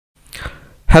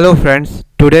Hello friends,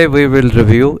 today we will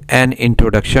review an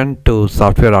introduction to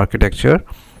software architecture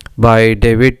by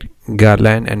David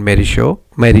Garlan and Mary Shaw.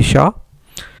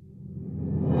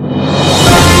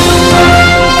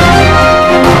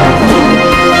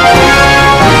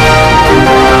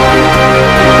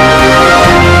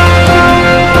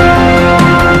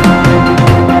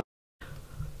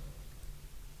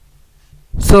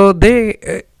 So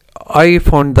I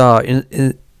found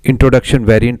the introduction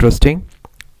very interesting.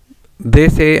 They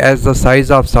say as the size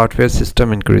of software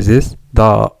system increases,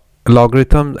 the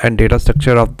logarithm and data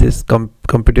structure of this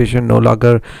computation no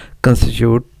longer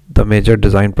constitute the major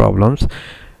design problems.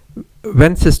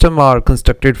 When systems are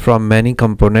constructed from many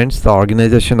components, the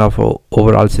organization of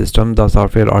overall system, the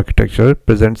software architecture,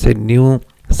 presents a new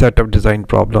set of design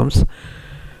problems.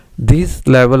 These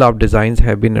level of designs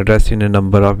have been addressed in a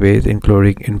number of ways,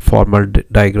 including informal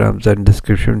diagrams and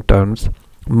description terms,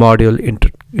 module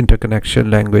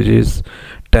interconnection languages,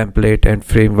 template and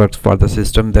frameworks for the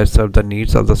system that serve the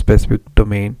needs of the specific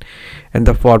domain, and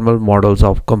the formal models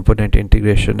of component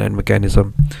integration and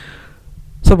mechanism.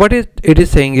 So what it is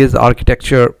saying is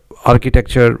architecture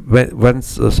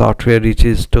once the software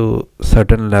reaches to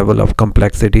certain level of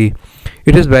complexity,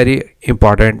 it is very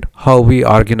important how we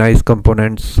organize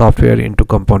components, software into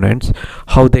components,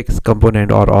 how these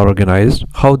components are organized,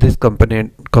 how this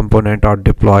component are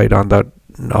deployed on the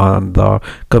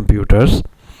computers.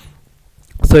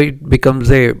 So it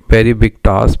becomes a very big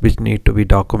task which need to be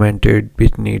documented,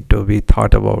 which need to be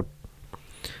thought about.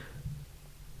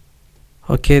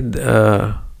 Okay,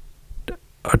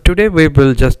 today we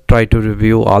will just try to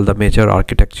review all the major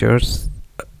architectures.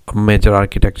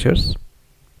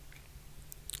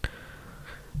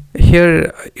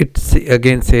 Here it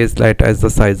again says that as the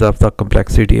size of the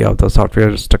complexity of the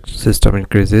software system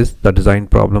increases, the design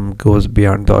problem goes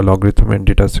beyond the logarithm and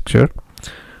data structure.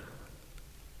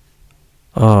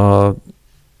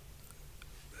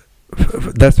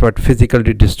 That's what physical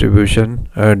distribution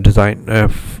design.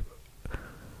 This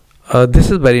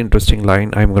is very interesting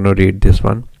line. I'm going to read this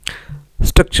one.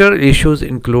 Structural issues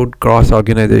include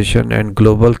cross-organization and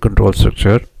global control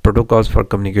structure, protocols for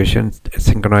communication,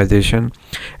 synchronization,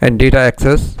 and data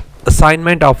access,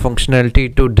 assignment of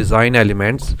functionality to design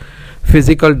elements,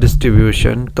 physical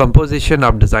distribution, composition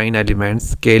of design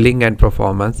elements, scaling and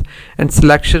performance, and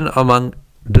selection among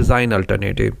design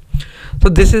alternative. So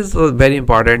this is very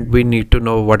important. We need to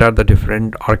know what are the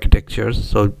different architectures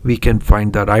so we can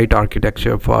find the right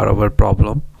architecture for our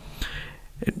problem,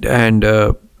 and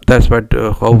that's what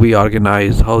how we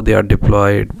organize, how they are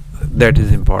deployed, that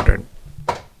is important.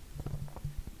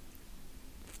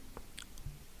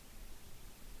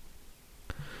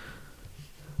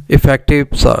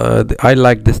 I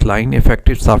like this line.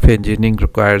 Effective software engineering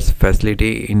requires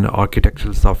facility in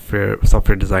architectural software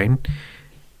design.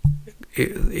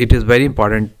 It is very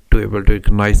important to able to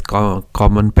recognize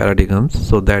common paradigms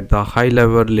so that the high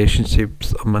level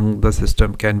relationships among the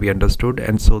system can be understood,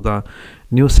 and so the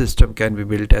new system can be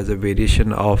built as a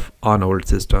variation of an old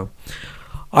system.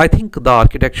 I think the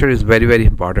architecture is very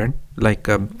important. Like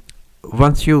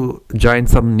once you join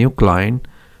some new client,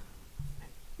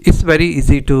 it's very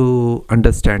easy to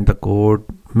understand the code,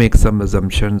 make some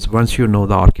assumptions. Once you know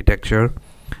the architecture,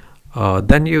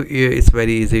 then it's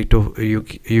very easy to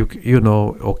you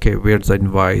know, okay, where's the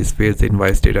invoice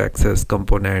data access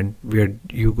component, where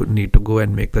you need to go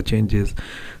and make the changes.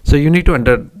 So you need to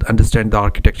understand the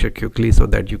architecture quickly so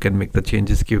that you can make the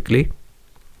changes quickly.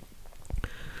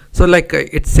 So like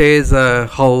it says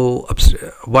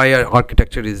why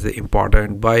architecture is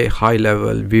important, why high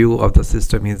level view of the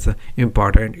system is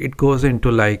important. It goes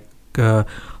into like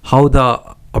how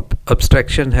the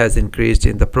abstraction has increased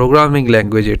in the programming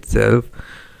language itself.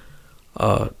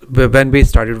 When we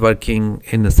started working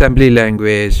in assembly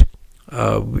language,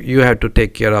 you had to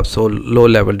take care of so low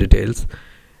level details.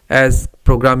 As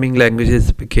programming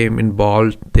languages became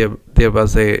involved, there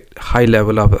was a high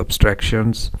level of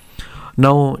abstractions.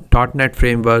 Now .NET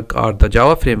framework or the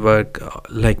Java framework,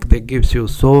 like they gives you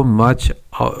so much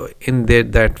in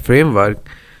that framework.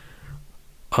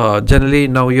 Generally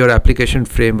now your application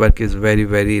framework is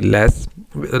very less.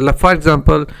 For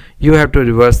example, you have to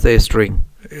reverse the string.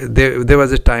 There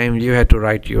was a time you had to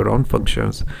write your own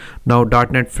functions. Now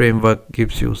 .NET framework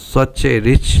gives you such a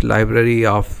rich library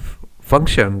of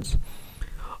functions.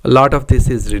 A lot of this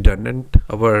is redundant.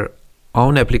 Our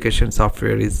own application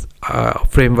software is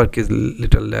framework is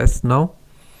little less now.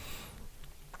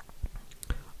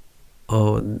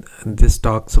 This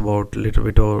talks about little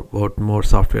bit about more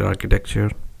software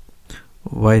architecture,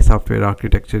 why software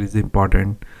architecture is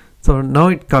important. So now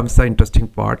it comes the interesting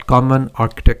part, common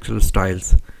architectural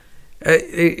styles.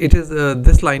 It is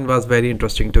this line was very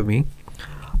interesting to me.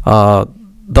 Uh,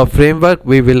 the framework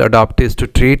we will adopt is to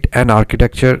treat an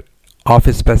architecture of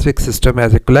a specific system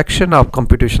as a collection of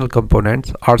computational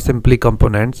components or simply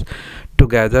components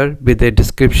together with a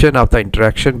description of the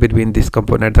interaction between these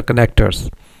components, the connectors.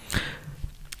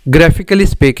 Graphically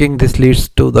speaking, this leads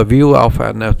to the view of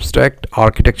an abstract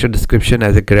architecture description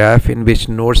as a graph in which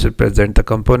nodes represent the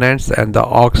components and the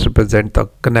arcs represent the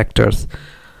connectors.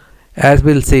 As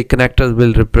we'll see, connectors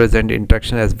will represent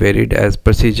interaction as varied as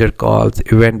procedure calls,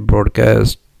 event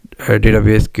broadcast,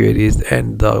 database queries,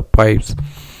 and the pipes.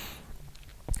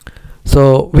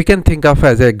 So we can think of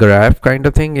as a graph kind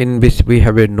of thing in which we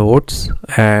have a nodes,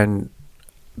 and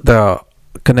the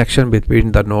connection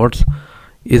between the nodes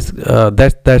is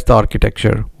that's the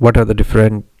architecture. What are the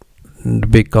different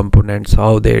big components,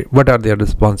 what are their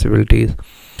responsibilities,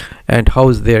 and how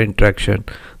is their interaction.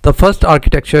 The first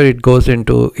architecture it goes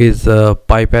into is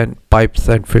pipes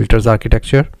and filters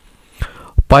architecture.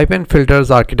 Pipe and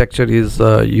filters architecture is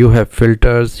you have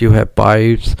filters, you have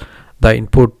pipes. The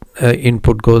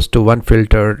input goes to one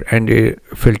filter, and a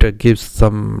filter gives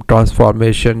some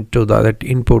transformation to that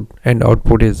input, and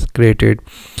output is created,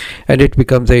 and it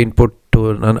becomes a input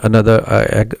to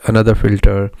another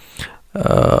filter.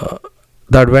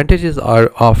 The advantages are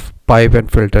of pipe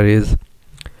and filter is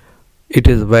it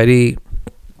is very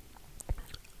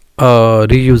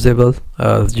reusable.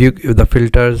 The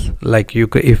filters, like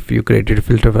if you created a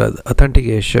filter for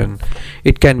authentication,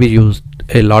 it can be used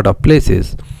a lot of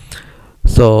places.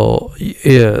 So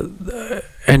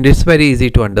and it's very easy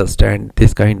to understand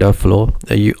this kind of flow.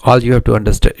 All you have to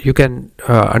understand, you can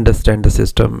understand the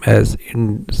system as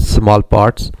in small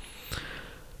parts,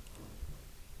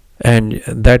 and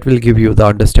that will give you the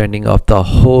understanding of the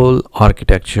whole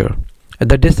architecture. And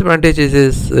the disadvantage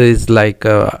is like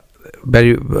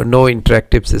very no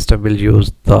interactive system will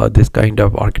use this kind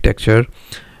of architecture,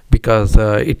 because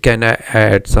it can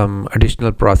add some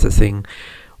additional processing.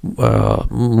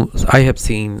 I have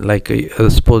seen, like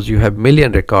suppose you have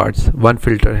million records, one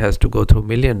filter has to go through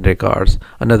million records,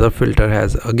 another filter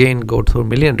has again go through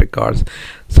million records,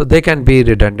 so they can be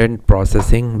redundant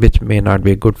processing, which may not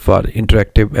be good for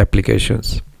interactive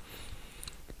applications.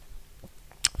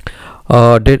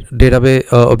 Then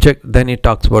it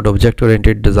talks about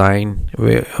object-oriented design,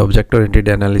 object-oriented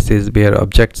analysis, where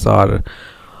objects are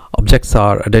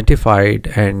identified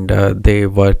and they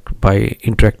work by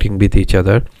interacting with each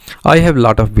other. I have a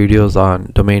lot of videos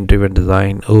on domain-driven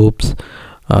design. Oops,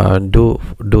 do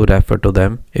refer to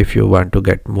them if you want to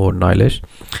get more knowledge.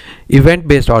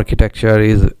 Event-based architecture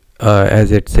is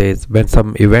as it says, when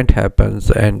some event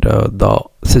happens and the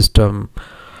system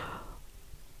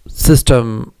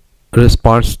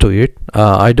responds to it.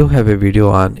 I do have a video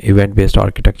on event-based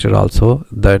architecture also,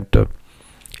 that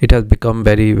it has become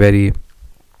very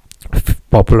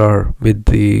popular with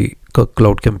the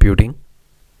cloud computing.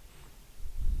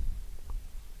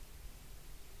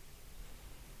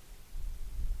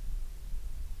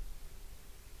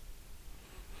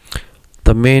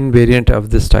 The main variant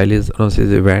of this style is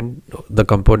analysis event, the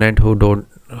component who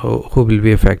will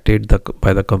be affected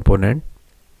by the component.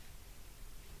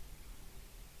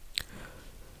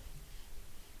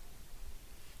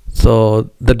 So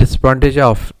the disadvantage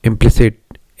of implicit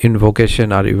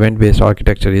invocation or event-based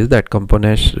architecture is that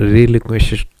components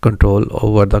relinquish control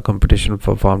over the computation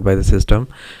performed by the system.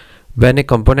 When a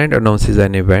component announces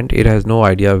an event, it has no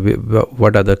idea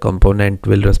what other component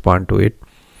will respond to it.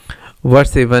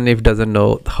 Worse, even if it doesn't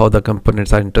know how the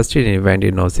components are interested in event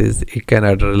analysis, it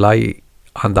cannot rely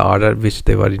on the order which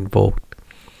they were invoked.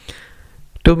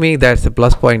 To me, that's a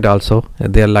plus point also,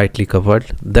 and they are lightly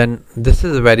covered. Then this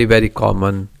is a very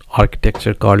common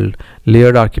architecture called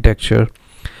layered architecture.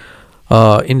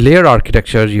 In layered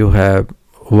architecture, you have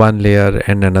one layer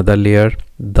and another layer.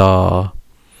 The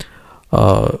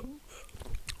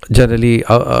generally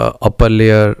upper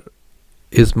layer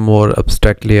is more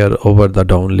abstract layer over the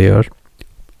down layer.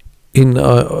 In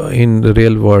the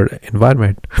real world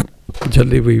environment,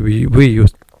 generally we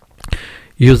use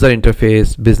user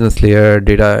interface, business layer,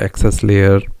 data access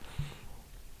layer.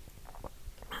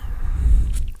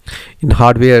 In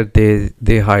hardware,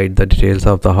 they hide the details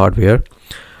of the hardware.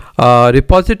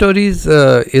 Repositories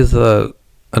is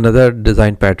another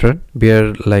design pattern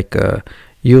where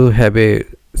you have a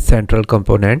central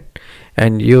component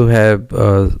and you have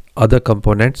other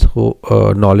components who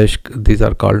knowledge. These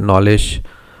are called knowledge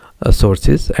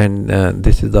sources, and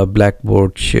this is the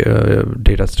Blackboard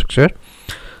data structure.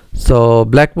 So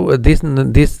Blackboard, these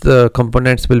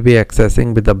components will be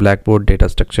accessing with the Blackboard data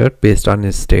structure based on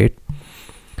its state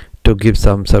to give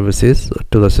some services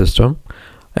to the system.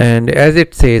 And as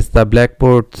it says, the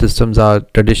Blackboard systems are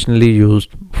traditionally used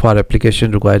for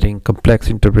applications requiring complex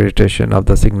interpretation of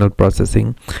the signal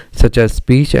processing, such as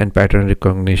speech and pattern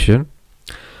recognition.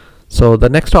 So the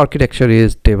next architecture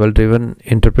is table-driven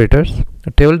interpreters.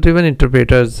 Table-driven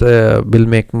interpreters will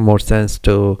make more sense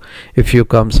to if you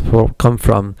come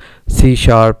from C#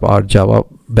 or Java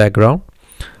background.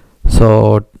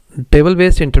 So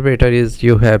table-based interpreter is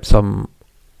you have some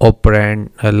operand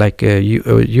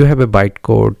you have a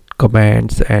bytecode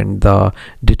commands and the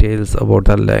details about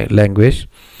the language.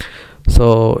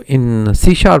 So in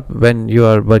C#, when you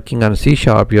are working on C#,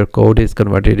 your code is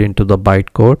converted into the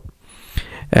bytecode,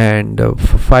 and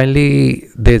finally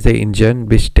there's a engine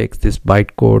which takes this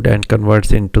bytecode and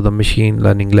converts into the machine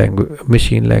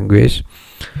language.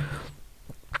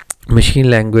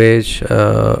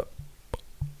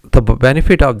 The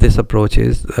benefit of this approach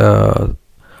is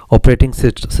operating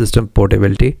system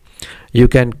portability. You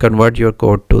can convert your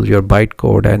code to your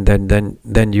bytecode, and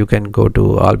then you can go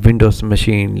to a Windows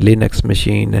machine, Linux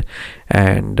machine,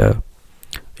 and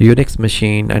Unix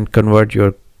machine, and convert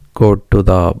your code to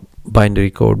the binary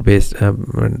code based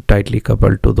tightly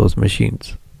coupled to those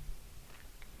machines.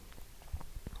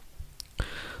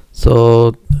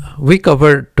 So we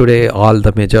covered today all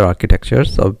the major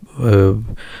architectures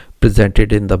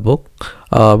presented in the book.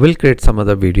 We'll create some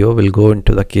other video. We'll go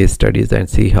into the case studies and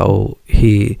see how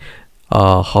they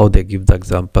give the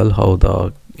example,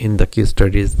 how in the case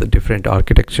studies the different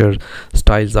architecture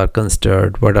styles are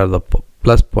considered, what are the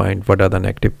plus point, what are the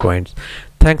negative points.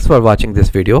 Thanks for watching this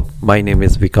video. My name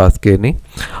is Vikas Kirni.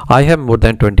 I have more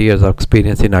than 20 years of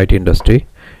experience in IT industry.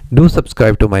 Do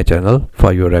subscribe to my channel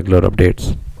for your regular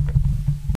updates.